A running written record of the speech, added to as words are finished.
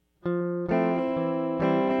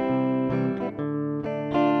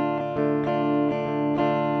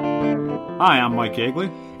Hi, I'm Mike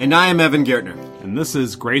Yeagley. And I am Evan Gertner. And this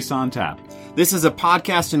is Grace on Tap. This is a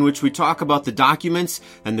podcast in which we talk about the documents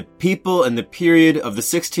and the people and the period of the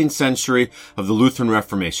 16th century of the Lutheran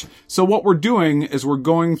Reformation. So what we're doing is we're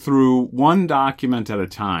going through one document at a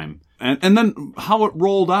time. And then how it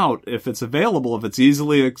rolled out, if it's available, if it's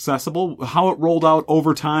easily accessible, how it rolled out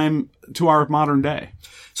over time to our modern day.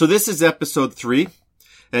 So this is episode 3.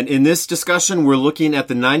 And in this discussion, we're looking at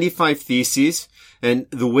the 95 Theses. And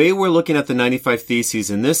the way we're looking at the 95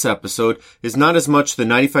 Theses in this episode is not as much the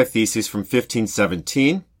 95 Theses from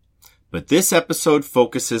 1517, but this episode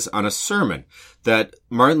focuses on a sermon that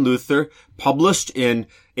Martin Luther published in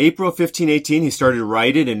April of 1518. He started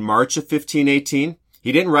writing in March of 1518.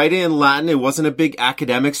 He didn't write it in Latin. It wasn't a big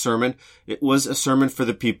academic sermon. It was a sermon for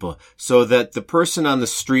the people so that the person on the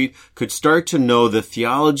street could start to know the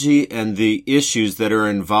theology and the issues that are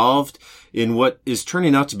involved in what is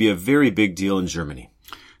turning out to be a very big deal in Germany.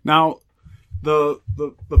 Now, the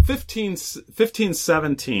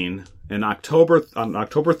 1517 on October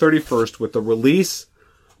 31st, with the release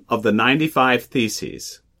of the 95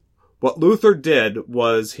 Theses, what Luther did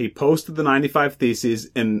was he posted the 95 Theses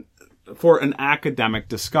for an academic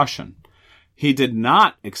discussion. He did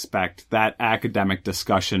not expect that academic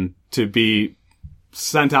discussion to be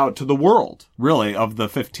sent out to the world, really, of the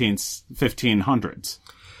 1500s.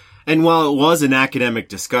 And while it was an academic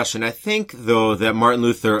discussion, I think, though, that Martin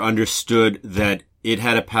Luther understood that it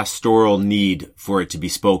had a pastoral need for it to be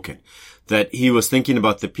spoken. That he was thinking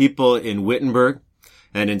about the people in Wittenberg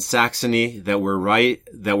and in Saxony that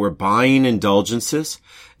were buying indulgences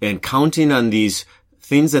and counting on these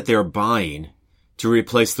things that they're buying to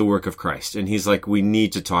replace the work of Christ. And he's like, we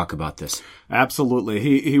need to talk about this.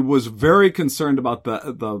 Absolutely. He was very concerned about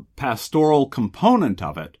the pastoral component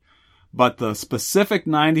of it. But the specific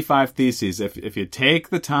 95 Theses, if you take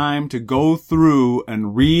the time to go through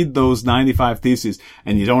and read those 95 Theses,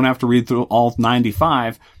 and you don't have to read through all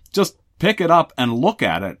 95, just pick it up and look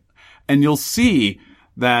at it, and you'll see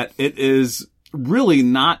that it is really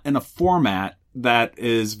not in a format that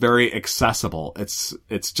is very accessible. It's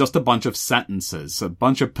just a bunch of sentences, a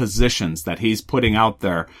bunch of positions that he's putting out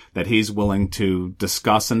there that he's willing to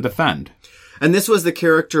discuss and defend. And this was the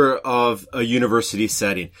character of a university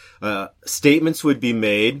setting. Statements would be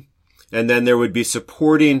made, and then there would be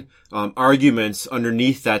supporting arguments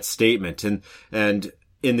underneath that statement. And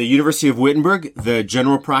in the University of Wittenberg, the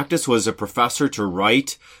general practice was a professor to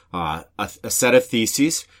write a set of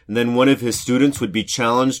theses, and then one of his students would be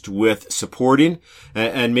challenged with supporting,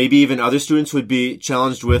 and maybe even other students would be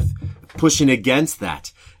challenged with pushing against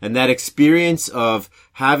that. And that experience of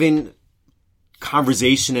having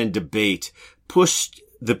conversation and debate pushed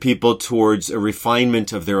the people towards a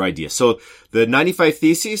refinement of their ideas. So the 95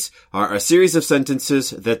 Theses are a series of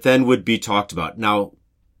sentences that then would be talked about. Now,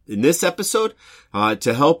 in this episode,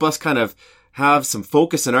 to help us kind of have some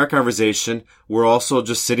focus in our conversation, we're also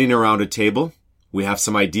just sitting around a table. We have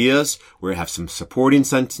some ideas, we have some supporting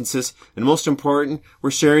sentences, and most important,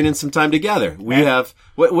 we're sharing in some time together. We have,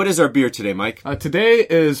 what is our beer today, Mike? Today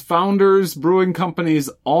is Founders Brewing Company's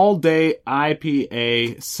All-Day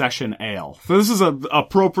IPA Session Ale. So this is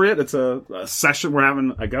appropriate. It's a session we're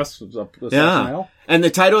having, I guess, a session ale. And the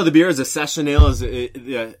title of the beer is a session ale.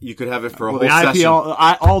 You could have it for a whole session.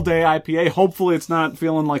 All-Day IPA. Hopefully it's not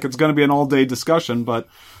feeling like it's going to be an all-day discussion, but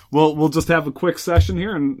we'll just have a quick session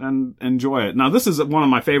here and enjoy it. Now, this is one of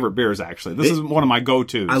my favorite beers, actually. This is one of my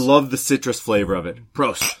go-tos. I love the citrus flavor of it.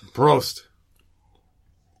 Prost. Prost.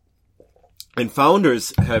 And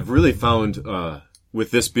Founders have really found,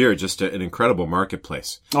 with this beer, just an incredible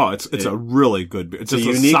marketplace. Oh, it's a really good beer. It's a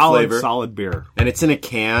just unique flavor. Solid beer. And it's in a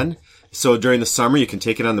can. So during the summer, you can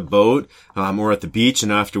take it on the boat, or at the beach and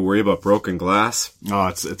not have to worry about broken glass.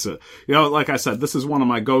 Oh, like I said, this is one of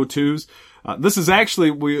my go-tos. This is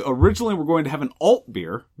actually, we originally were going to have an alt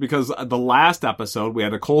beer because the last episode we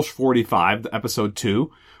had a Kolsch 45, episode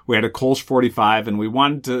 2. We had a Kolsch 45 and we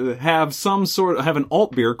wanted to have have an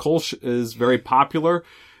alt beer. Kolsch is very popular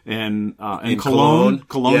in Cologne,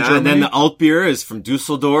 Germany. And then the alt beer is from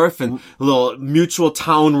Dusseldorf, and a little mutual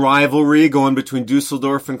town rivalry going between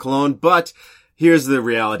Dusseldorf and Cologne. But here's the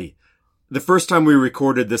reality. The first time we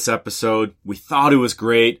recorded this episode, we thought it was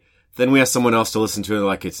great. Then we asked someone else to listen to it,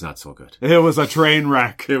 like, it's not so good. It was a train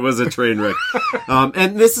wreck. It was a train wreck.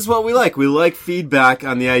 And this is what we like. We like feedback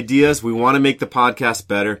on the ideas. We want to make the podcast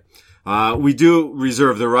better. We do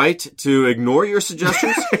reserve the right to ignore your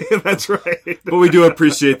suggestions. That's right. But we do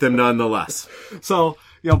appreciate them nonetheless. So,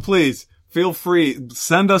 please feel free.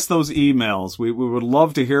 Send us those emails. We would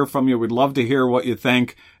love to hear from you. We'd love to hear what you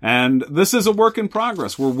think. And this is a work in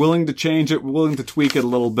progress. We're willing to change it. We're willing to tweak it a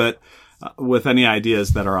little bit. with any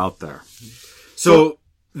ideas that are out there. So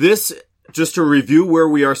this, just to review where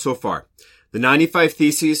we are so far. The 95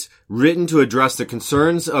 Theses, written to address the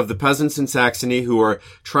concerns of the peasants in Saxony who are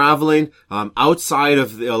traveling outside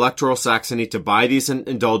of the electoral Saxony to buy these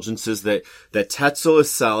indulgences that Tetzel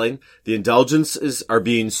is selling. The indulgences are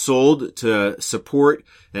being sold to support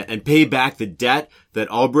and pay back the debt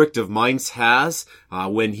that Albrecht of Mainz has.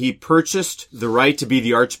 When he purchased the right to be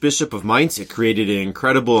the Archbishop of Mainz, it created an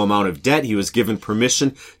incredible amount of debt. He was given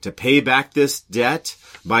permission to pay back this debt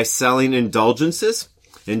by selling indulgences.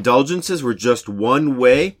 Indulgences were just one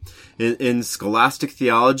way in scholastic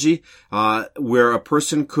theology where a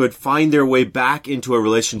person could find their way back into a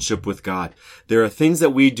relationship with God. There are things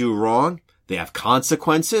that we do wrong. They have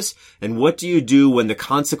consequences. And what do you do when the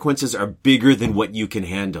consequences are bigger than what you can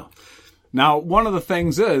handle? Now, one of the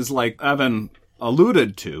things is, like Evan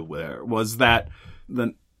alluded to, was that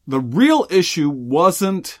the real issue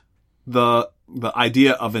wasn't the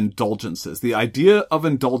idea of indulgences. The idea of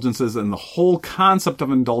indulgences and the whole concept of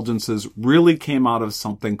indulgences really came out of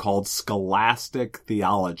something called scholastic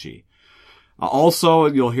theology. Also,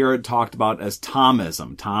 you'll hear it talked about as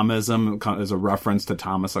Thomism. Thomism is a reference to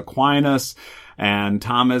Thomas Aquinas, and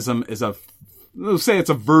Thomism is let's say it's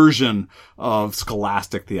a version of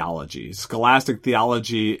scholastic theology. Scholastic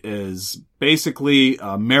theology is basically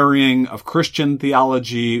a marrying of Christian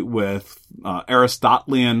theology with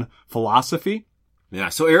Aristotelian philosophy. Yeah,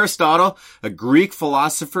 so Aristotle, a Greek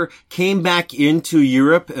philosopher, came back into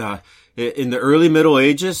Europe in the early Middle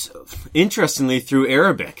Ages, interestingly through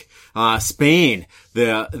Arabic. Spain,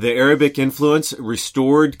 the Arabic influence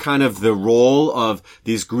restored kind of the role of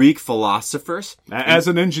these Greek philosophers. As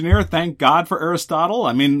an engineer, thank God for Aristotle.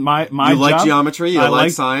 I mean, my you like job, geometry, you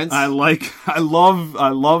like science. I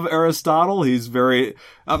love Aristotle. He's very.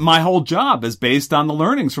 My whole job is based on the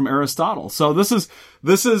learnings from Aristotle. So this is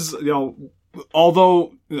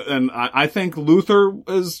although, and I think Luther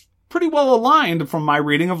is pretty well aligned from my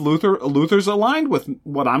reading of Luther. Luther's aligned with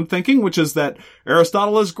what I'm thinking, which is that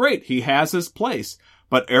Aristotle is great. He has his place,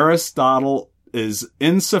 but Aristotle is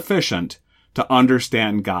insufficient to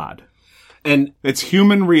understand God. And it's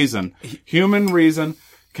human reason. Human reason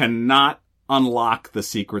cannot unlock the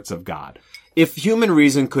secrets of God. If human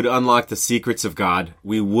reason could unlock the secrets of God,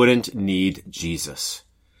 we wouldn't need Jesus.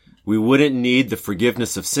 We wouldn't need the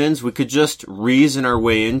forgiveness of sins. We could just reason our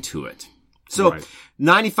way into it. So, right.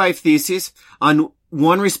 95 Theses, on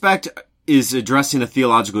one respect, is addressing a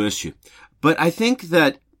theological issue. But I think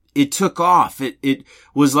that it took off. It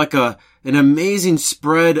was like an amazing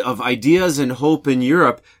spread of ideas and hope in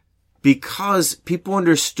Europe because people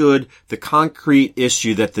understood the concrete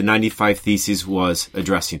issue that the 95 Theses was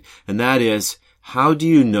addressing. And that is, how do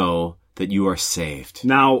you know that you are saved?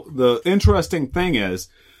 Now, the interesting thing is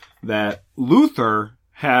that Luther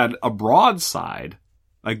had a broadside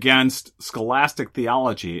against scholastic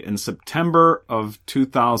theology in September of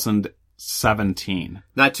 2017.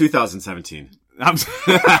 Not 2017.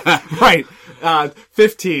 Right.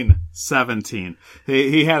 1517.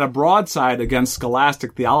 He had a broadside against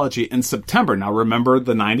scholastic theology in September. Now remember,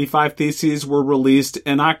 the 95 Theses were released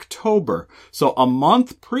in October. So a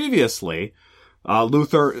month previously,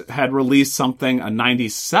 Luther had released a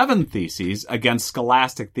 97 Theses against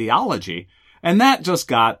scholastic theology. And that just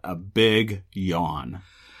got a big yawn.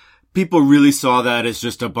 People really saw that as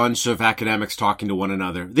just a bunch of academics talking to one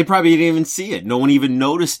another. They probably didn't even see it. No one even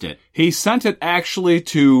noticed it. He sent it actually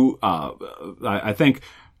to, I think,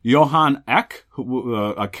 Johann Eck,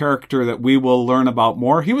 a character that we will learn about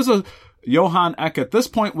more. Johann Eck at this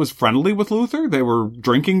point was friendly with Luther. They were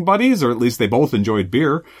drinking buddies, or at least they both enjoyed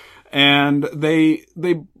beer. And they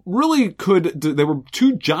really they were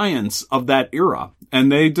two giants of that era.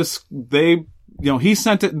 And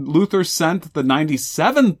Luther sent the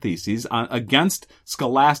 97 Theses against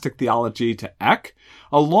scholastic theology to Eck,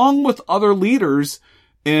 along with other leaders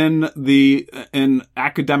in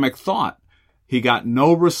academic thought. He got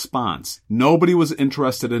no response. Nobody was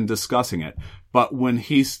interested in discussing it. But when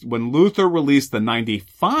Luther released the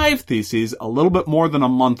 95 Theses a little bit more than a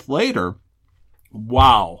month later,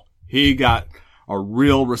 wow, he got a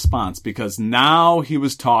real response, because now he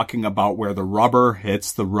was talking about where the rubber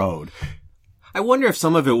hits the road. I wonder if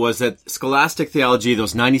some of it was that scholastic theology,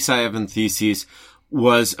 those 97 Theses,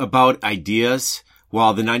 was about ideas,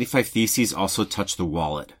 while the 95 Theses also touched the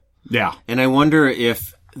wallet. Yeah. And I wonder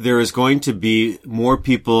if there is going to be more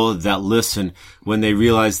people that listen when they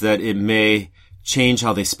realize that it may change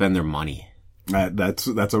how they spend their money. That's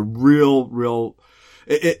a real,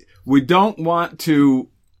 we don't want to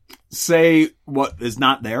say what is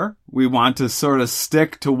not there. We want to sort of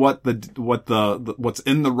stick to what's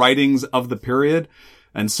in the writings of the period.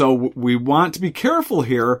 And so we want to be careful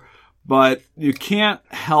here, but you can't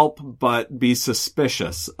help but be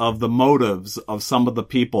suspicious of the motives of some of the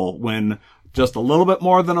people when just a little bit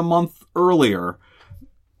more than a month earlier,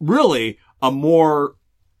 really a more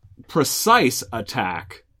precise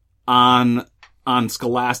attack on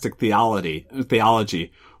scholastic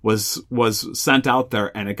theology was sent out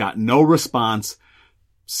there, and it got no response.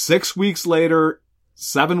 6 weeks later,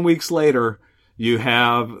 7 weeks later, you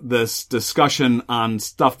have this discussion on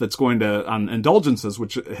stuff that's on indulgences,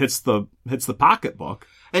 which hits the pocketbook.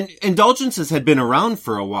 And indulgences had been around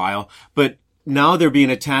for a while, but now they're being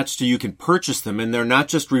attached to, you can purchase them, and they're not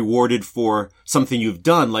just rewarded for something you've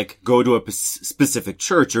done, like go to a specific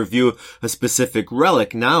church or view a specific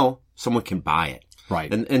relic. Now someone can buy it.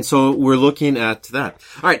 Right. And so we're looking at that.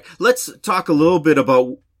 All right. Let's talk a little bit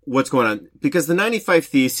about what's going on, because the 95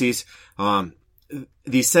 Theses,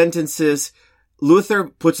 these sentences, Luther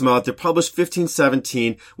puts them out. They're published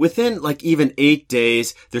 1517. Within even 8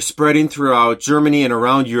 days, they're spreading throughout Germany and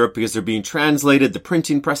around Europe because they're being translated. The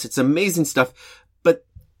printing press, it's amazing stuff. But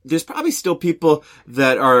there's probably still people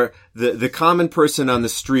that are the common person on the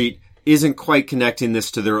street isn't quite connecting this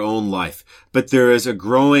to their own life. But there is a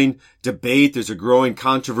growing debate. There's a growing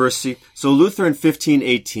controversy. So Luther in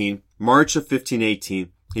 1518, March of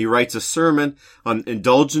 1518, he writes a sermon on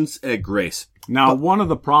indulgence and grace. Now, one of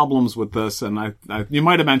the problems with this, and you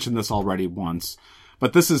might have mentioned this already once,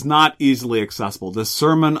 but this is not easily accessible. This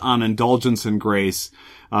sermon on indulgence and grace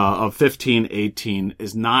of 1518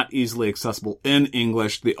 is not easily accessible in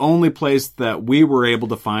English. The only place that we were able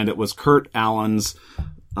to find it was Kurt Aland's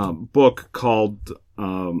book called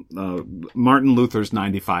Martin Luther's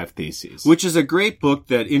 95 Theses. Which is a great book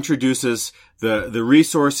that introduces the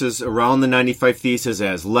resources around the 95 Theses,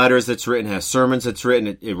 as letters that's written, has sermons that's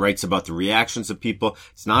written. It writes about the reactions of people.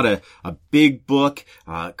 It's not a big book.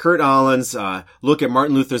 Kurt Aland's look at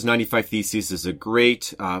Martin Luther's 95 Theses is a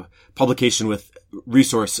great publication with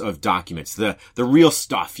resource of documents, the real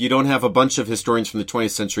stuff. You don't have a bunch of historians from the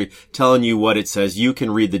 20th century telling you what it says. You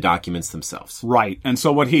can read the documents themselves. Right. And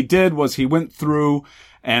so what he did was he went through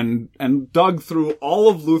and dug through all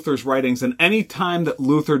of Luther's writings, and any time that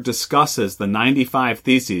Luther discusses the 95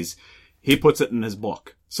 Theses, he puts it in his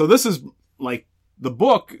book. So this is the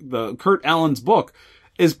book, the Kurt Aland's book,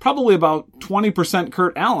 is probably about 20%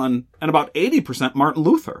 Kurt Aland and about 80% Martin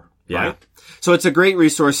Luther. Yeah. Right? So it's a great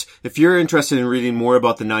resource. If you're interested in reading more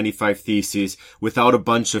about the 95 Theses without a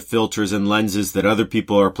bunch of filters and lenses that other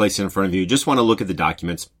people are placing in front of you, just want to look at the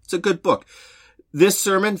documents. It's a good book. This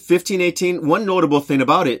sermon, 1518, one notable thing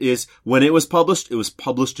about it is when it was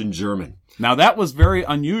published in German. Now that was very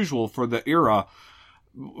unusual for the era,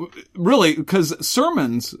 really, because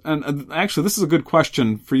sermons, and actually this is a good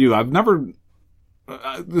question for you.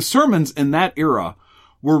 The sermons in that era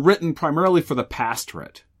were written primarily for the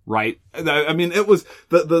pastorate. Right? I mean, it was,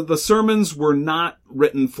 the sermons were not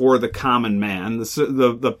written for the common man.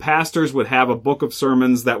 The pastors would have a book of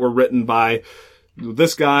sermons that were written by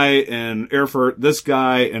this guy in Erfurt, this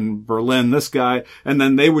guy in Berlin, this guy, and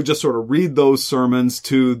then they would just sort of read those sermons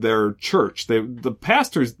to their church. The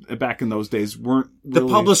pastors back in those days weren't really...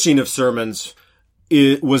 The publishing of sermons,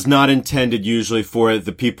 it was not intended usually for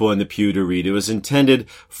the people in the pew to read. It was intended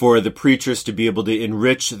for the preachers to be able to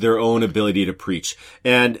enrich their own ability to preach.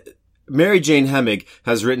 And Mary Jane Hemig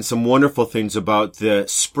has written some wonderful things about the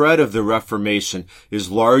spread of the Reformation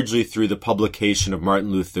is largely through the publication of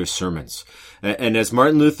Martin Luther's sermons. And as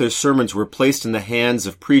Martin Luther's sermons were placed in the hands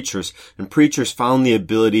of preachers, and preachers found the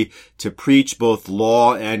ability to preach both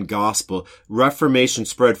law and gospel, Reformation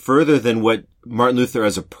spread further than what Martin Luther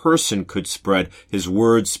as a person could spread. His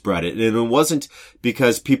words spread it. And it wasn't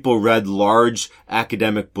because people read large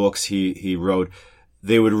academic books he wrote.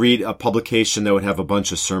 They would read a publication that would have a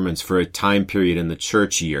bunch of sermons for a time period in the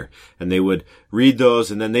church year. And they would read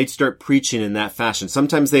those, and then they'd start preaching in that fashion.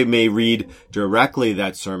 Sometimes they may read directly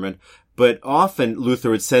that sermon, but often Luther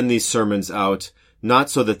would send these sermons out not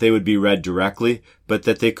so that they would be read directly, but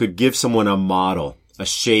that they could give someone a model, a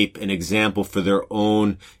shape, an example for their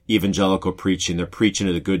own evangelical preaching. They're preaching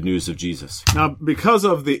of the good news of Jesus. Now, because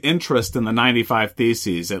of the interest in the 95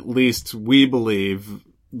 Theses, at least we believe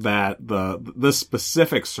that this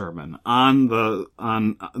specific sermon on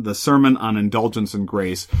the sermon on indulgence and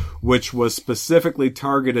grace, which was specifically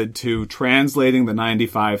targeted to translating the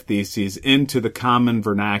 95 Theses into the common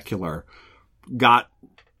vernacular, got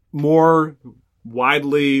more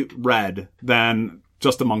widely read than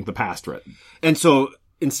just among the pastorate. And so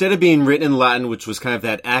instead of being written in Latin, which was kind of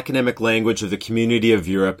that academic language of the community of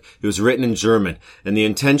Europe, it was written in German. And the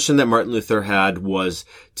intention that Martin Luther had was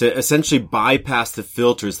to essentially bypass the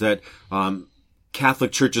filters that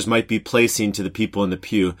Catholic churches might be placing to the people in the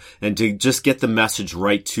pew, and to just get the message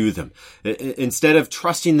right to them. Instead of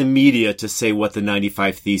trusting the media to say what the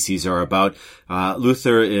 95 Theses are about,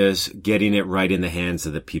 Luther is getting it right in the hands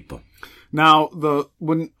of the people. Now,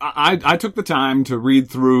 when I took the time to read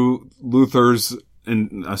through Luther's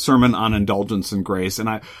a sermon on indulgence and grace, and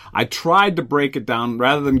I tried to break it down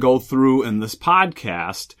rather than go through in this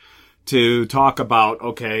podcast to talk about,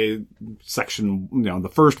 okay, section, the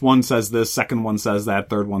first one says this, second one says that,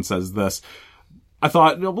 third one says this. I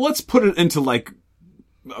thought, let's put it into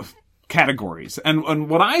categories. And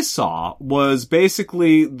what I saw was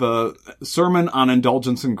basically the sermon on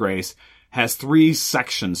indulgence and grace has 3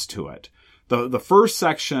 sections to it. The first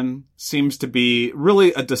section seems to be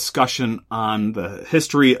really a discussion on the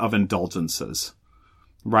history of indulgences.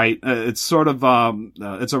 Right. It's sort of,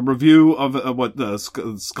 it's a review of what the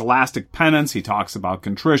scholastic penance. He talks about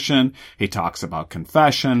contrition. He talks about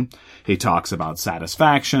confession. He talks about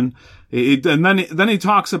satisfaction. And then he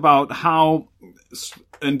talks about how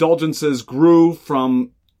indulgences grew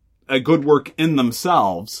from a good work in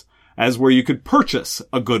themselves as where you could purchase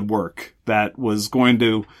a good work that was going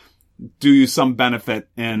to do you some benefit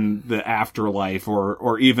in the afterlife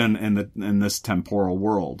or even in this temporal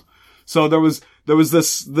world. So there was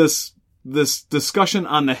this discussion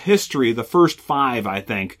on the history. The first 5, I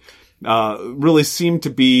think, really seemed to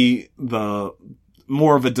be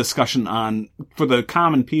more of a discussion for the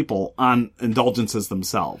common people on indulgences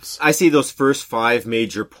themselves. I see those first 5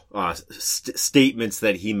 major statements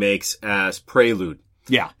that he makes as prelude.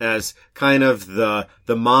 Yeah. As kind of the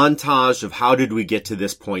montage of how did we get to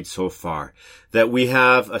this point so far. That we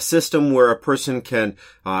have a system where a person can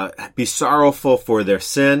be sorrowful for their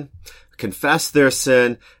sin, confess their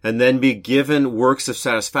sin, and then be given works of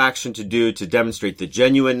satisfaction to do to demonstrate the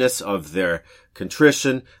genuineness of their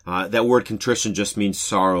contrition. That word contrition just means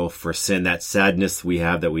sorrow for sin, that sadness we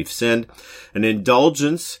have that we've sinned. An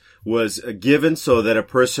indulgence was given so that a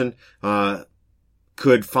person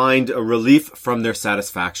could find a relief from their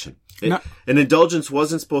satisfaction. An indulgence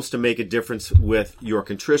wasn't supposed to make a difference with your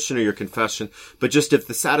contrition or your confession, but just if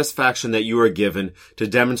the satisfaction that you are given to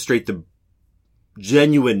demonstrate the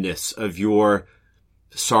genuineness of your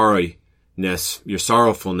sorrowfulness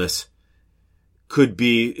could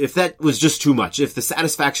be, if that was just too much, if the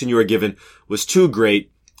satisfaction you were given was too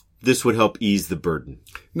great, this would help ease the burden.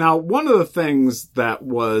 Now, one of the things that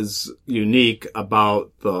was unique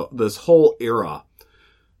about this whole era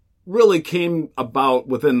really came about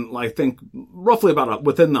within, I think, roughly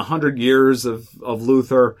within the 100 years of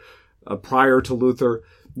Luther, prior to Luther.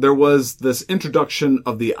 There was this introduction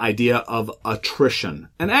of the idea of attrition.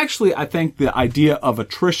 And actually, I think the idea of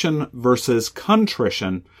attrition versus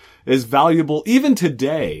contrition is valuable even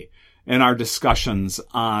today in our discussions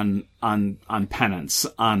on penance,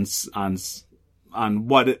 on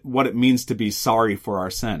what it means to be sorry for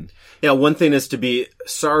our sin. Yeah, one thing is to be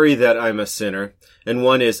sorry that I'm a sinner, and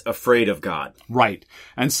one is afraid of God. Right.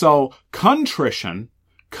 And so contrition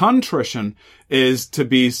is to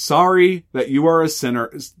be sorry that you are a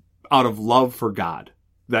sinner out of love for God.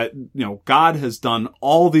 That, God has done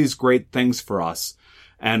all these great things for us,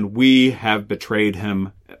 and we have betrayed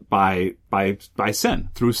him by sin,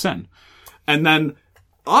 through sin. And then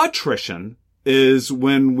attrition is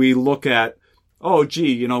when we look at, oh,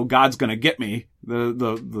 gee, God's going to get me. I'm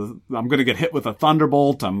going to get hit with a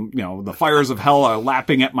thunderbolt. The fires of hell are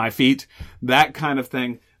lapping at my feet. That kind of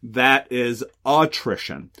thing. That is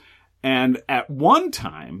attrition. And at one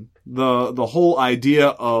time, the whole idea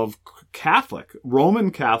of Roman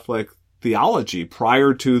Catholic theology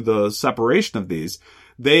prior to the separation of these,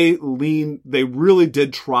 they really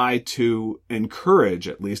did try to encourage,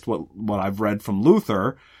 at least what I've read from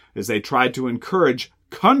Luther, is they tried to encourage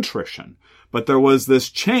contrition. But there was this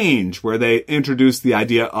change where they introduced the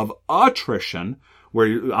idea of attrition,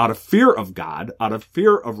 where out of fear of God, out of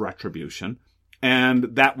fear of retribution,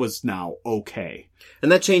 and that was now okay.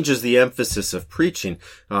 And that changes the emphasis of preaching.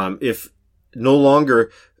 If no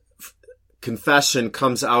longer confession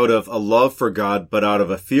comes out of a love for God, but out of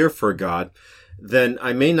a fear for God, then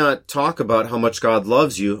I may not talk about how much God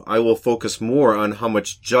loves you. I will focus more on how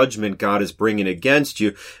much judgment God is bringing against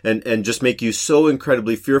you and just make you so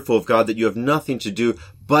incredibly fearful of God that you have nothing to do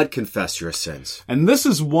but confess your sins. And this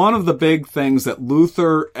is one of the big things that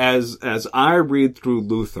Luther, as I read through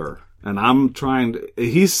Luther, and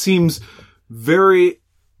he seems very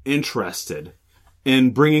interested in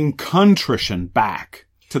bringing contrition back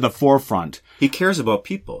to the forefront. He cares about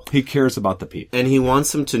people. He cares about the people. And he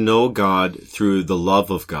wants them to know God through the love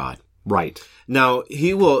of God. Right. Now,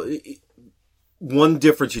 one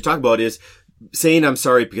difference you talk about is saying I'm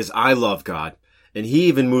sorry because I love God, And he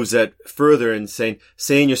even moves that further and saying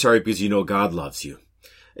you're sorry because you know God loves you.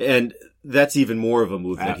 And that's even more of a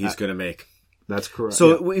move that he's going to make. That's correct.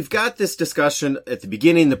 So we've got this discussion at the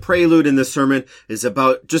beginning. The prelude in this sermon is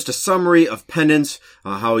about just a summary of penance,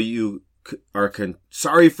 how you are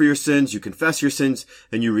sorry for your sins, you confess your sins,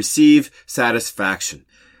 and you receive satisfaction.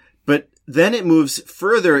 But then it moves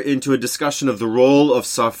further into a discussion of the role of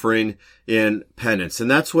suffering in penance. And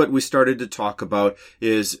that's what we started to talk about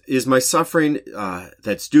is my suffering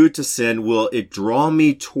that's due to sin, will it draw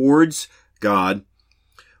me towards God?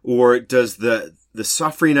 Or does the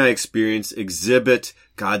suffering I experience exhibit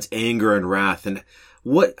God's anger and wrath? And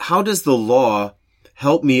how does the law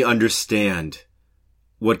help me understand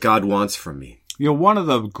what God wants from me? You know, one of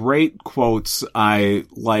the great quotes I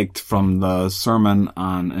liked from the sermon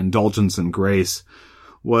on indulgence and grace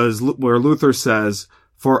was where Luther says,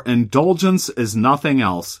 "For indulgence is nothing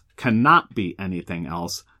else, cannot be anything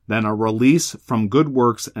else, than a release from good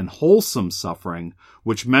works and wholesome suffering,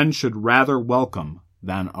 which men should rather welcome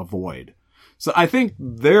than avoid." So I think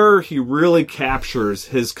there he really captures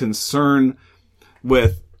his concern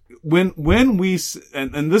with when we,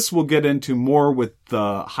 and this we'll get into more with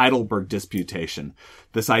the Heidelberg Disputation,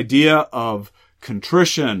 this idea of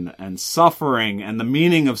contrition and suffering and the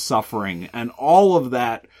meaning of suffering and all of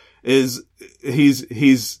that is,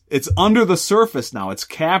 it's under the surface now. It's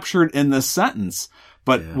captured in this sentence.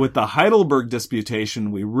 But with the Heidelberg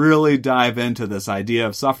Disputation, we really dive into this idea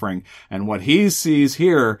of suffering. And what he sees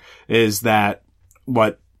here is that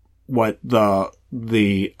what the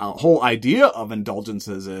whole idea of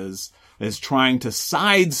indulgences is trying to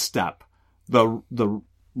sidestep the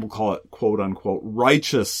we'll call it quote unquote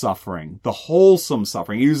righteous suffering, the wholesome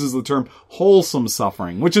suffering. He uses the term wholesome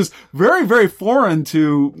suffering, which is very, very foreign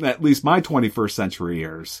to at least my 21st century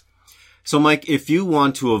years. So Mike, if you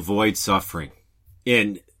want to avoid suffering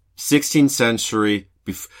in 16th century,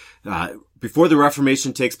 before the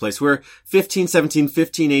Reformation takes place, we're 1517,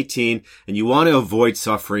 1518, and you want to avoid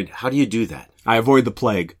suffering, how do you do that? I avoid the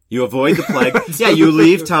plague. You avoid the plague. Yeah, you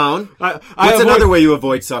leave town. What's another way you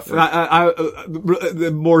avoid suffering?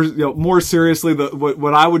 More seriously,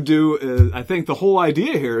 what I would do is, I think the whole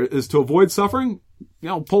idea here is to avoid suffering.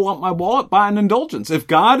 Pull out my wallet, buy an indulgence. If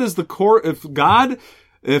God is the core, if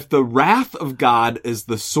the wrath of God is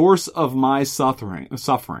the source of my suffering,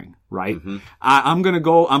 right? Mm-hmm. I'm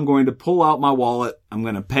going to pull out my wallet. I'm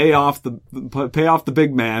going to pay off the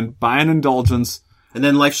big man, buy an indulgence. And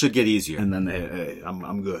then life should get easier. And then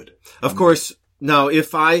I'm good. Of course, now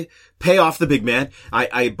if I pay off the big man,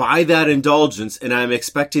 I buy that indulgence and I'm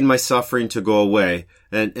expecting my suffering to go away.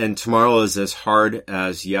 And tomorrow is as hard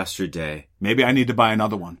as yesterday. Maybe I need to buy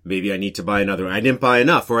another one. Maybe I need to buy another one. I didn't buy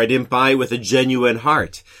enough, or I didn't buy with a genuine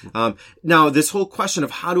heart. Now this whole question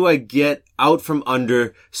of how do I get out from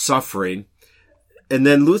under suffering? And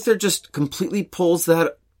then Luther just completely pulls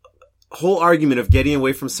that whole argument of getting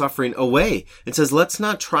away from suffering away and says, let's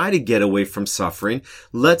not try to get away from suffering.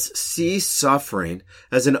 Let's see suffering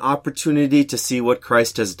as an opportunity to see what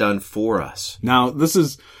Christ has done for us. Now, this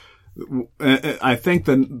is, I think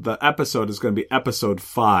the episode is going to be episode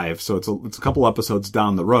 5. So it's a couple episodes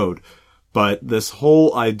down the road, but this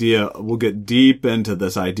whole idea, we'll get deep into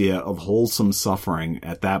this idea of wholesome suffering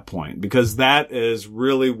at that point, because that is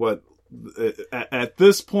really what at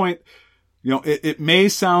this point, it may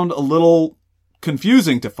sound a little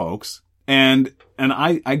confusing to folks, and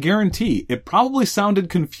I guarantee it probably sounded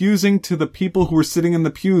confusing to the people who were sitting in the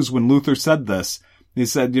pews when Luther said this. He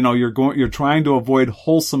said, you're trying to avoid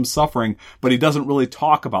wholesome suffering, but he doesn't really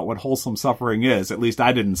talk about what wholesome suffering is. At least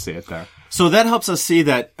I didn't see it there. So that helps us see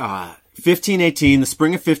that 1518, the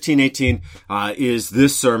spring of 1518, is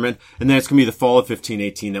this sermon, and then it's going to be the fall of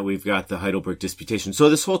 1518 that we've got the Heidelberg Disputation. So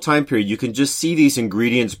this whole time period, you can just see these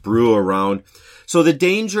ingredients brew around. So the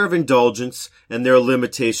danger of indulgence and their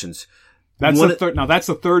limitations. That's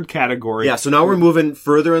the third category. Yeah, so now we're moving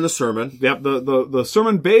further in the sermon. Yep, the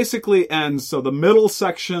sermon basically ends, so the middle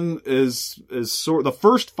section is the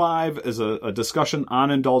first 5 is a discussion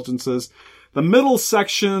on indulgences. The middle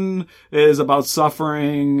section is about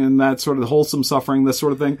suffering and that sort of wholesome suffering, this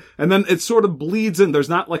sort of thing. And then it sort of bleeds in. There's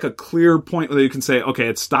not like a clear point where you can say, okay,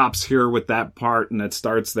 it stops here with that part and it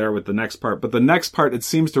starts there with the next part. But the next part, it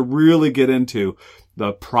seems to really get into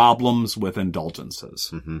the problems with indulgences.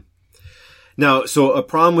 Mm-hmm. Now, so a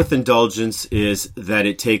problem with indulgence is that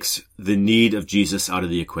it takes the need of Jesus out of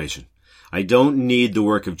the equation. I don't need the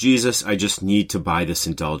work of Jesus. I just need to buy this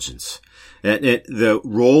indulgence. And the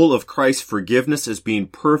role of Christ's forgiveness as being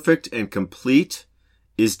perfect and complete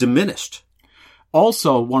is diminished.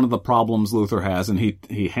 Also, one of the problems Luther has, and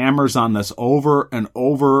he hammers on this over and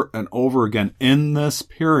over and over again in this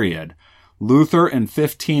period, Luther in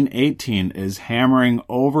 1518 is hammering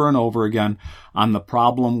over and over again on the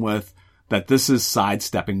problem with that this is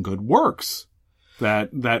sidestepping good works. That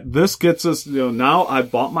this gets us, now I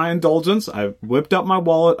bought my indulgence, I whipped up my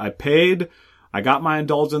wallet, I paid, I got my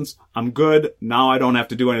indulgence, I'm good, now I don't have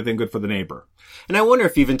to do anything good for the neighbor. And I wonder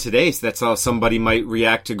if even today, that's how somebody might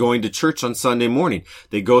react to going to church on Sunday morning.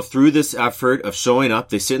 They go through this effort of showing up,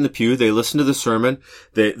 they sit in the pew, they listen to the sermon,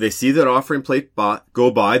 they see that offering plate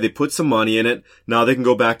go by, they put some money in it, now they can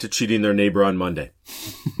go back to cheating their neighbor on Monday.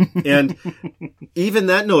 And even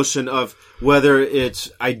that notion of whether it's,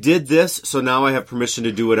 I did this, so now I have permission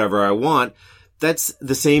to do whatever I want, that's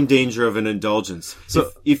the same danger of an indulgence. So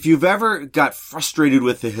if you've ever got frustrated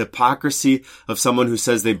with the hypocrisy of someone who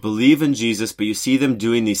says they believe in Jesus, but you see them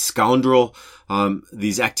doing these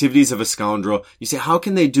these activities of a scoundrel, you say, how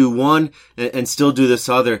can they do one and still do this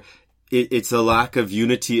other? It's a lack of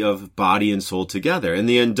unity of body and soul together. And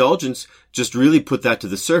the indulgence just really put that to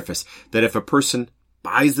the surface, that if a person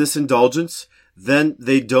buys this indulgence, then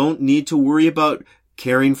they don't need to worry about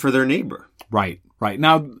caring for their neighbor. Right.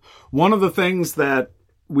 Now, one of the things that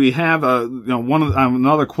we have,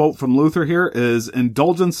 another quote from Luther here is,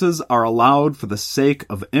 indulgences are allowed for the sake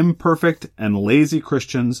of imperfect and lazy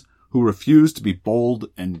Christians who refuse to be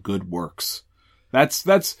bold in good works. Yeah,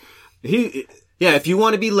 if you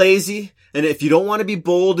want to be lazy and if you don't want to be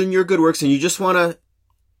bold in your good works and you just want to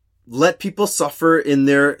let people suffer in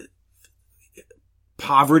their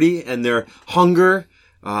poverty and their hunger,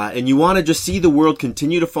 and you want to just see the world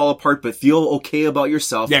continue to fall apart, but feel okay about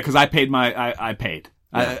yourself. Yeah, because I paid. Yeah.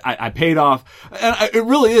 I paid off. And it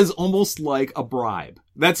really is almost like a bribe.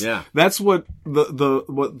 That's what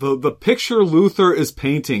the picture Luther is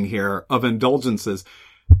painting here of indulgences.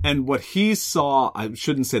 And what he saw, I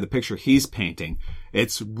shouldn't say the picture he's painting.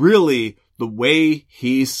 It's really the way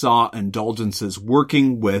he saw indulgences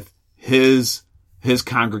working with his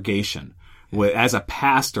congregation. As a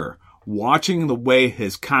pastor, watching the way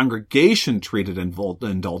his congregation treated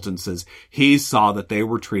indulgences, he saw that they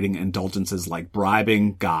were treating indulgences like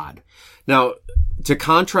bribing God. Now, to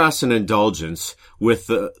contrast an indulgence with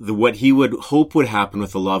the what he would hope would happen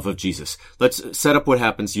with the love of Jesus, let's set up what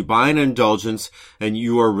happens. You buy an indulgence and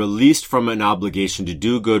you are released from an obligation to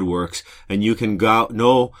do good works, and you can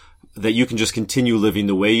know that you can just continue living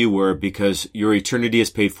the way you were because your eternity is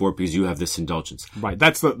paid for because you have this indulgence. Right.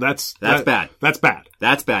 That's bad. That's bad.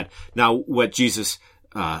 That's bad. Now, what Jesus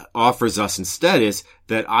offers us instead is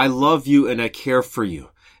that I love you and I care for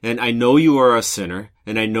you. And I know you are a sinner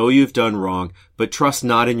and I know you've done wrong, but trust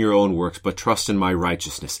not in your own works, but trust in my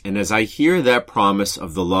righteousness. And as I hear that promise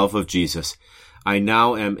of the love of Jesus, I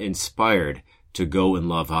now am inspired to go and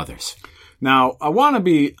love others. Now, I want to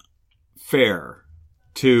be fair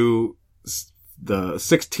to the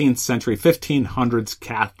 16th century, 1500s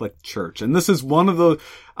Catholic Church. And this is one of the,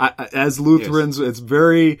 as Lutherans, yes, it's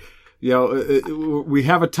very, we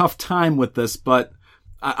have a tough time with this, but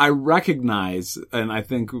I recognize, and I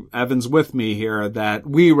think Evan's with me here, that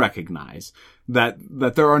we recognize that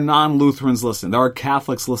there are non-Lutherans listening. There are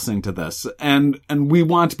Catholics listening to this. And we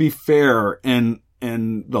want to be fair in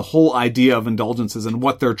the whole idea of indulgences and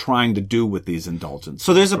what they're trying to do with these indulgences.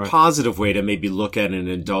 So there's a positive way to maybe look at an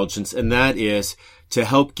indulgence, and that is to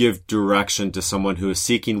help give direction to someone who is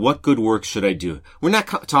seeking, what good work should I do? We're not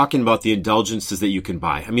talking about the indulgences that you can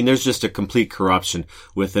buy. I mean, there's just a complete corruption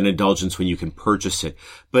with an indulgence when you can purchase it.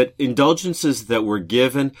 But indulgences that were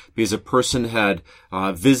given because a person had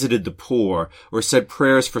visited the poor or said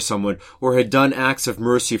prayers for someone or had done acts of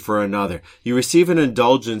mercy for another. You receive an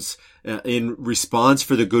indulgence in response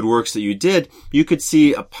for the good works that you did. You could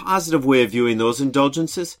see a positive way of viewing those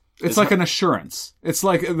indulgences. It's like an assurance. It's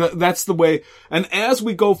like, that's the way. And as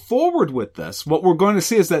we go forward with this, what we're going to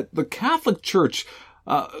see is that the Catholic Church,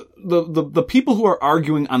 the people who are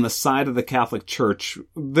arguing on the side of the Catholic Church,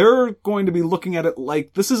 they're going to be looking at it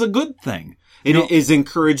like this is a good thing. It is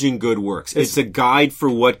encouraging good works. It's a guide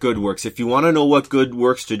for what good works. If you want to know what good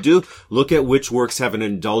works to do, look at which works have an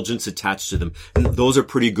indulgence attached to them. And those are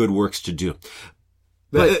pretty good works to do.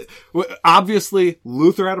 But obviously,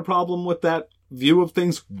 Luther had a problem with that view of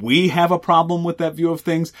things. We have a problem with that view of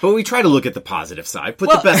things. But we try to look at the positive side, put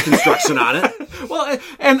the best construction on it. Well,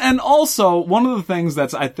 and also one of the things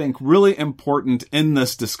that's, I think, really important in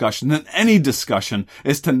this discussion, in any discussion,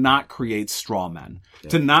 is to not create straw men,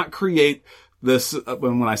 to not create this,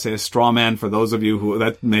 when I say a straw man, for those of you who,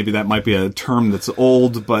 that might be a term that's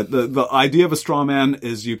old, but the idea of a straw man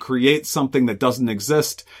is you create something that doesn't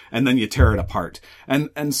exist and then you tear it apart. And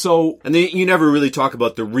then you never really talk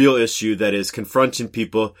about the real issue that is confronting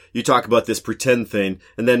people. You talk about this pretend thing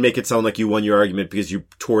and then make it sound like you won your argument because you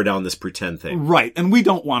tore down this pretend thing. Right. And we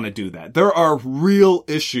don't want to do that. There are real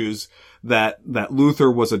issues that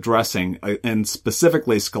Luther was addressing, and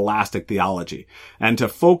specifically scholastic theology. And to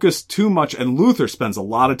focus too much, and Luther spends a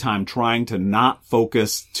lot of time trying to not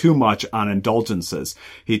focus too much on indulgences.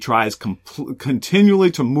 He tries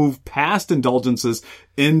continually to move past indulgences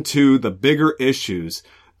into the bigger issues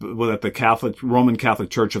that the Roman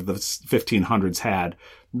Catholic Church of the 1500s had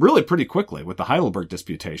really pretty quickly with the Heidelberg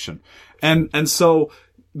Disputation. And so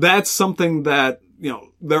that's something that,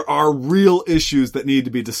 there are real issues that need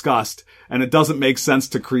to be discussed, and it doesn't make sense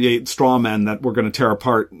to create straw men that we're going to tear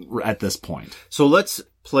apart at this point. So let's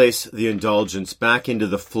place the indulgence back into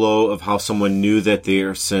the flow of how someone knew that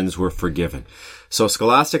their sins were forgiven. So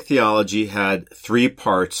scholastic theology had 3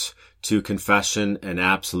 parts to confession and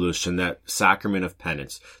absolution, that sacrament of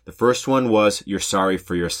penance. The first one was you're sorry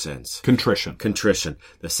for your sins. Contrition.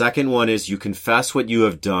 The second one is you confess what you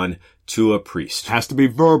have done to a priest. It has to be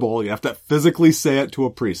verbal. You have to physically say it to a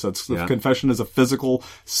priest. So confession is a physical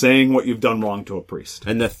saying what you've done wrong to a priest.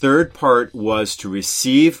 And the third part was to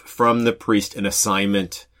receive from the priest an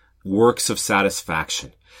assignment, works of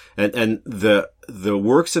satisfaction. And the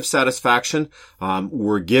works of satisfaction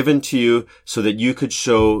were given to you so that you could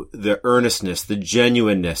show the earnestness, the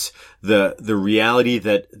genuineness, the reality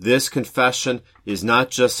that this confession is not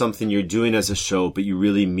just something you're doing as a show, but you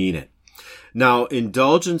really mean it. Now,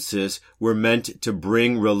 indulgences were meant to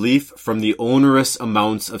bring relief from the onerous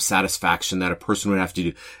amounts of satisfaction that a person would have to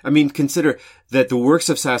do. I mean, consider that the works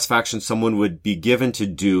of satisfaction someone would be given to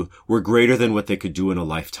do were greater than what they could do in a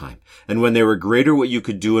lifetime. And when they were greater what you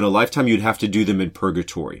could do in a lifetime, you'd have to do them in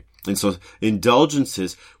purgatory. And so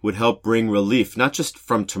indulgences would help bring relief, not just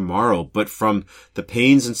from tomorrow, but from the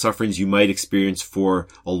pains and sufferings you might experience for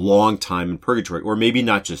a long time in purgatory. Or maybe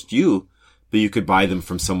not just you, but you could buy them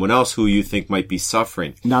from someone else who you think might be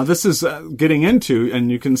suffering. Now, this is getting into,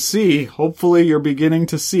 and you can see, hopefully you're beginning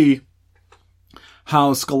to see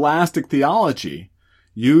how scholastic theology,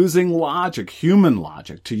 using logic, human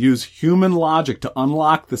logic, to use human logic to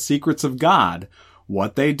unlock the secrets of God,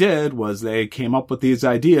 what they did was they came up with these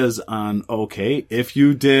ideas on, okay, if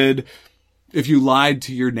you lied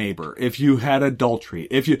to your neighbor, if you had adultery,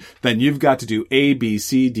 then you've got to do A, B,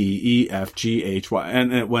 C, D, E, F, G, H, Y.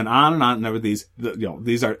 And it went on and on. And there were these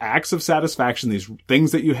are acts of satisfaction, these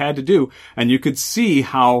things that you had to do. And you could see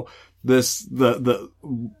how what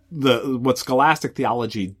scholastic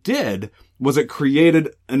theology did was it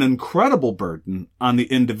created an incredible burden on the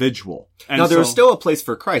individual. And now, there was still a place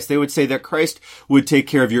for Christ. They would say that Christ would take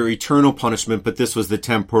care of your eternal punishment, but this was the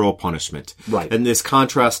temporal punishment. Right. And this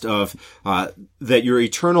contrast of that your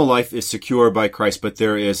eternal life is secure by Christ, but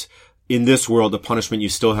there is, in this world, a punishment you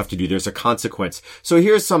still have to do. There's a consequence. So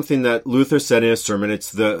here's something that Luther said in his sermon.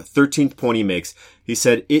 It's the 13th point he makes. He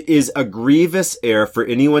said, "It is a grievous error for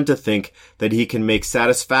anyone to think that he can make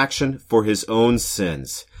satisfaction for his own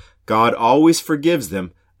sins. God always forgives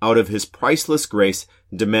them out of his priceless grace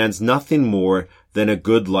and demands nothing more than a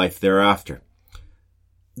good life thereafter."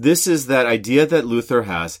 This is that idea that Luther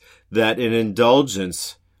has, that an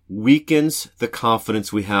indulgence weakens the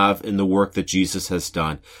confidence we have in the work that Jesus has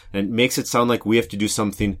done, and makes it sound like we have to do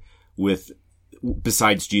something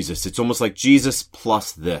besides Jesus. It's almost like Jesus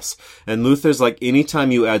plus this. And Luther's like,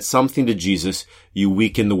 anytime you add something to Jesus, you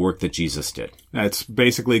weaken the work that Jesus did. It's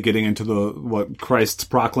basically getting into what Christ's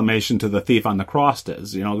proclamation to the thief on the cross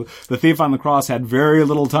is. The thief on the cross had very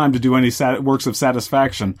little time to do any works of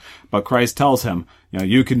satisfaction, but Christ tells him,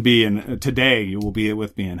 you can be today you will be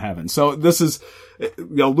with me in heaven. So this is,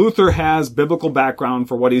 Luther has biblical background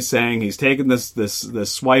for what he's saying. He's taken this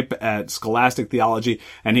swipe at scholastic theology,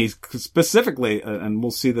 and he specifically, and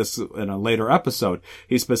we'll see this in a later episode,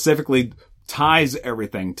 he specifically ties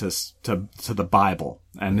everything to the Bible,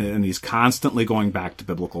 and he's constantly going back to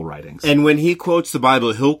biblical writings. And when he quotes the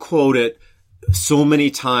Bible, he'll quote it so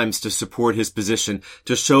many times to support his position,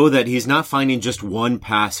 to show that he's not finding just one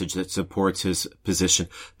passage that supports his position,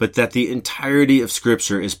 but that the entirety of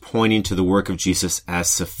Scripture is pointing to the work of Jesus as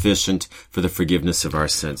sufficient for the forgiveness of our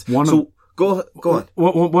sins. Go on.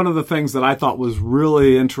 One of the things that I thought was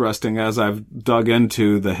really interesting as I've dug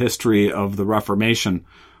into the history of the Reformation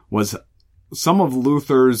was some of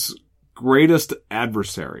Luther's greatest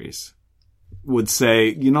adversaries would say,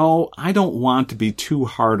 I don't want to be too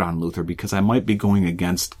hard on Luther because I might be going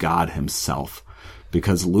against God himself.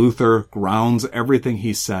 because Luther grounds everything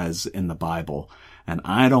he says in the Bible. And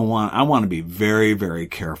I want to be very, very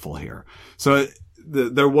careful here. So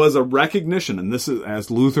there was a recognition, and this is, as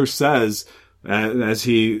Luther says,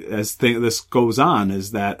 this goes on,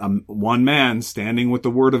 is that one man standing with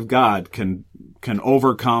the Word of God can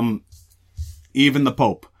overcome even the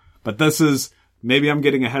Pope. But this is, maybe I'm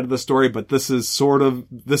getting ahead of the story, but this is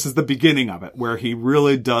the beginning of it, where he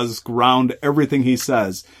really does ground everything he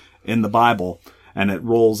says in the Bible, and it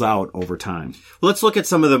rolls out over time. Well, let's look at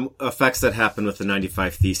some of the effects that happened with the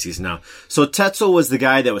 95 Theses now. So Tetzel was the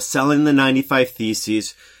guy that was selling the 95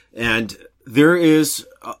 Theses, and there is,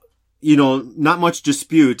 not much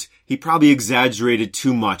dispute. He probably exaggerated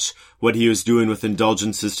too much what he was doing with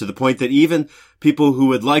indulgences, to the point that even people who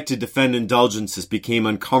would like to defend indulgences became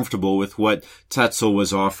uncomfortable with what Tetzel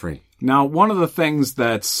was offering. Now, one of the things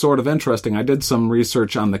that's sort of interesting, I did some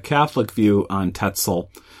research on the Catholic view on Tetzel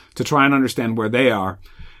to try and understand where they are.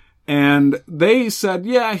 And they said,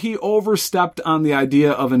 yeah, he overstepped on the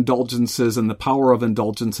idea of indulgences and the power of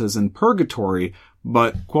indulgences in purgatory,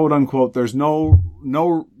 but quote unquote, there's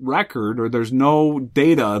no record, or there's no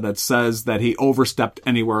data that says that he overstepped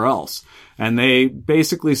anywhere else. And they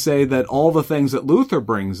basically say that all the things that Luther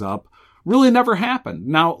brings up really never happened.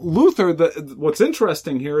 Now, Luther, what's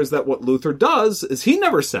interesting here is that what Luther does is he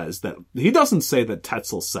never says that, he doesn't say that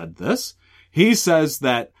Tetzel said this. He says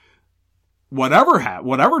that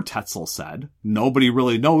whatever Tetzel said, nobody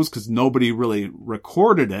really knows because nobody really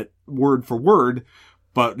recorded it word for word.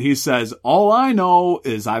 But he says, all I know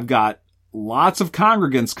is I've got lots of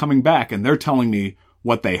congregants coming back and they're telling me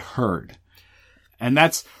what they heard. And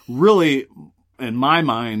that's really, in my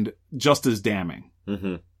mind, just as damning.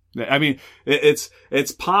 Mm-hmm. I mean,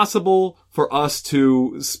 it's possible for us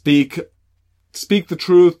to speak the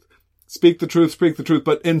truth,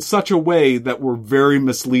 but in such a way that we're very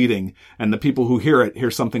misleading, and the people who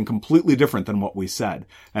hear something completely different than what we said.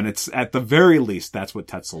 And it's, at the very least, that's what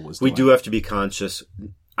Tetzel was doing. We do have to be conscious.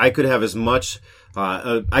 I could have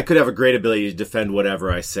I could have a great ability to defend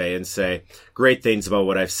whatever I say and say great things about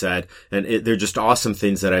what I've said, and they're just awesome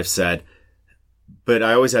things that I've said. But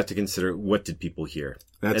I always have to consider, what did people hear?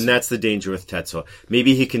 And that's the danger with Tetzel.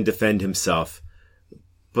 Maybe he can defend himself,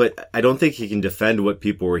 but I don't think he can defend what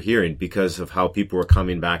people were hearing because of how people were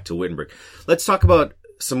coming back to Wittenberg. Let's talk about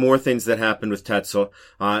some more things that happened with Tetzel.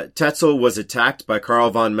 Tetzel was attacked by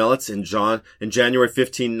Karl von Melitz in January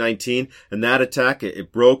 1519, and that attack,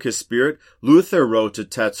 it broke his spirit. Luther wrote to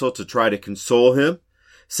Tetzel to try to console him,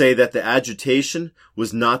 say that the agitation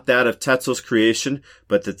was not that of Tetzel's creation,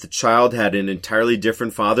 but that the child had an entirely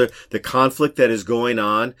different father. The conflict that is going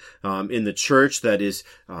on in the church that is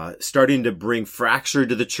starting to bring fracture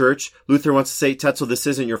to the church. Luther wants to say, Tetzel, this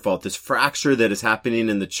isn't your fault. This fracture that is happening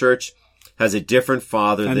in the church has a different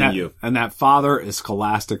father than you. And that father is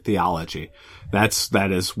scholastic theology. That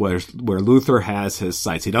is where Luther has his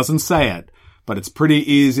sights. He doesn't say it, but it's pretty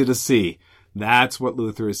easy to see. That's what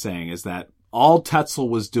Luther is saying, is that all Tetzel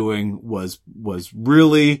was doing was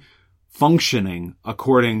really functioning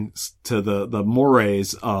according to the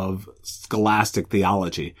mores of scholastic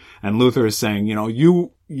theology. And Luther is saying,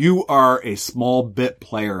 you are a small bit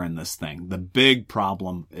player in this thing. The big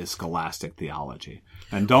problem is scholastic theology.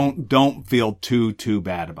 And don't feel too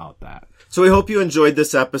bad about that. So we hope you enjoyed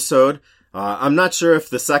this episode. I'm not sure if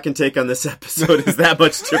the second take on this episode is that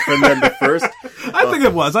much different than the first. I think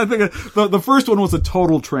it was. I think the first one was a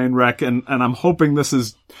total train wreck, and I'm hoping this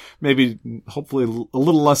is hopefully a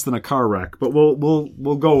little less than a car wreck, but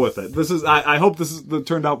we'll go with it. I hope this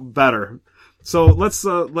turned out better. So let's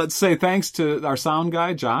say thanks to our sound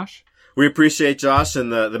guy, Josh. We appreciate Josh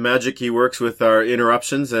and the magic he works with our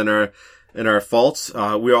interruptions and our faults.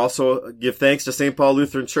 We also give thanks to St. Paul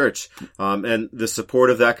Lutheran Church, and the support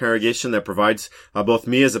of that congregation that provides, both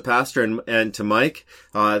me as a pastor and to Mike,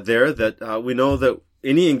 that we know that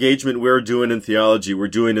any engagement we're doing in theology, we're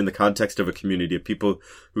doing in the context of a community of people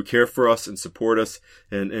who care for us and support us,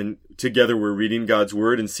 and together we're reading God's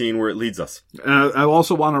Word and seeing where it leads us. I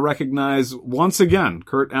also want to recognize once again,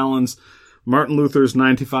 Kurt Allen's Martin Luther's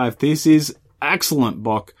 95 Theses. Excellent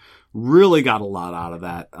book. Really got a lot out of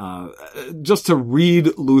that. Just to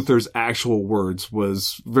read Luther's actual words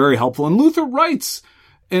was very helpful. And Luther writes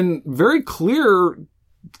in very clear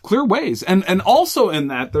ways. And also in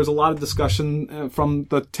that, there's a lot of discussion from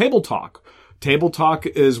the Table Talk. Table Talk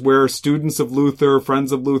is where students of Luther,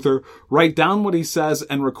 friends of Luther, write down what he says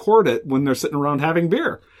and record it when they're sitting around having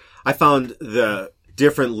beer. I found the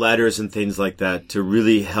different letters and things like that to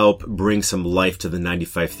really help bring some life to the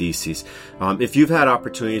 95 Theses. If you've had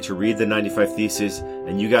opportunity to read the 95 Theses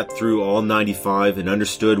and you got through all 95 and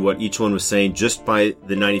understood what each one was saying just by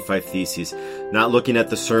the 95 Theses, not looking at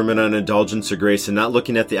the Sermon on Indulgence or Grace and not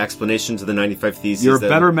looking at the explanations of the 95 Theses. You're a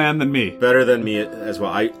better man than me. Better than me as well.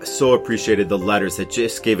 I so appreciated the letters that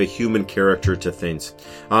just gave a human character to things.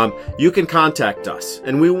 You can contact us,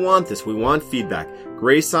 and we want this. We want feedback.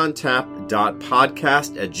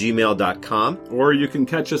 graceontap.podcast@gmail.com. Or you can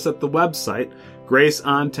catch us at the website,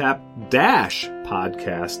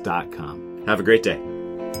 graceontap-podcast.com. Have a great day.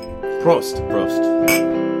 Prost.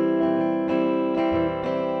 Prost.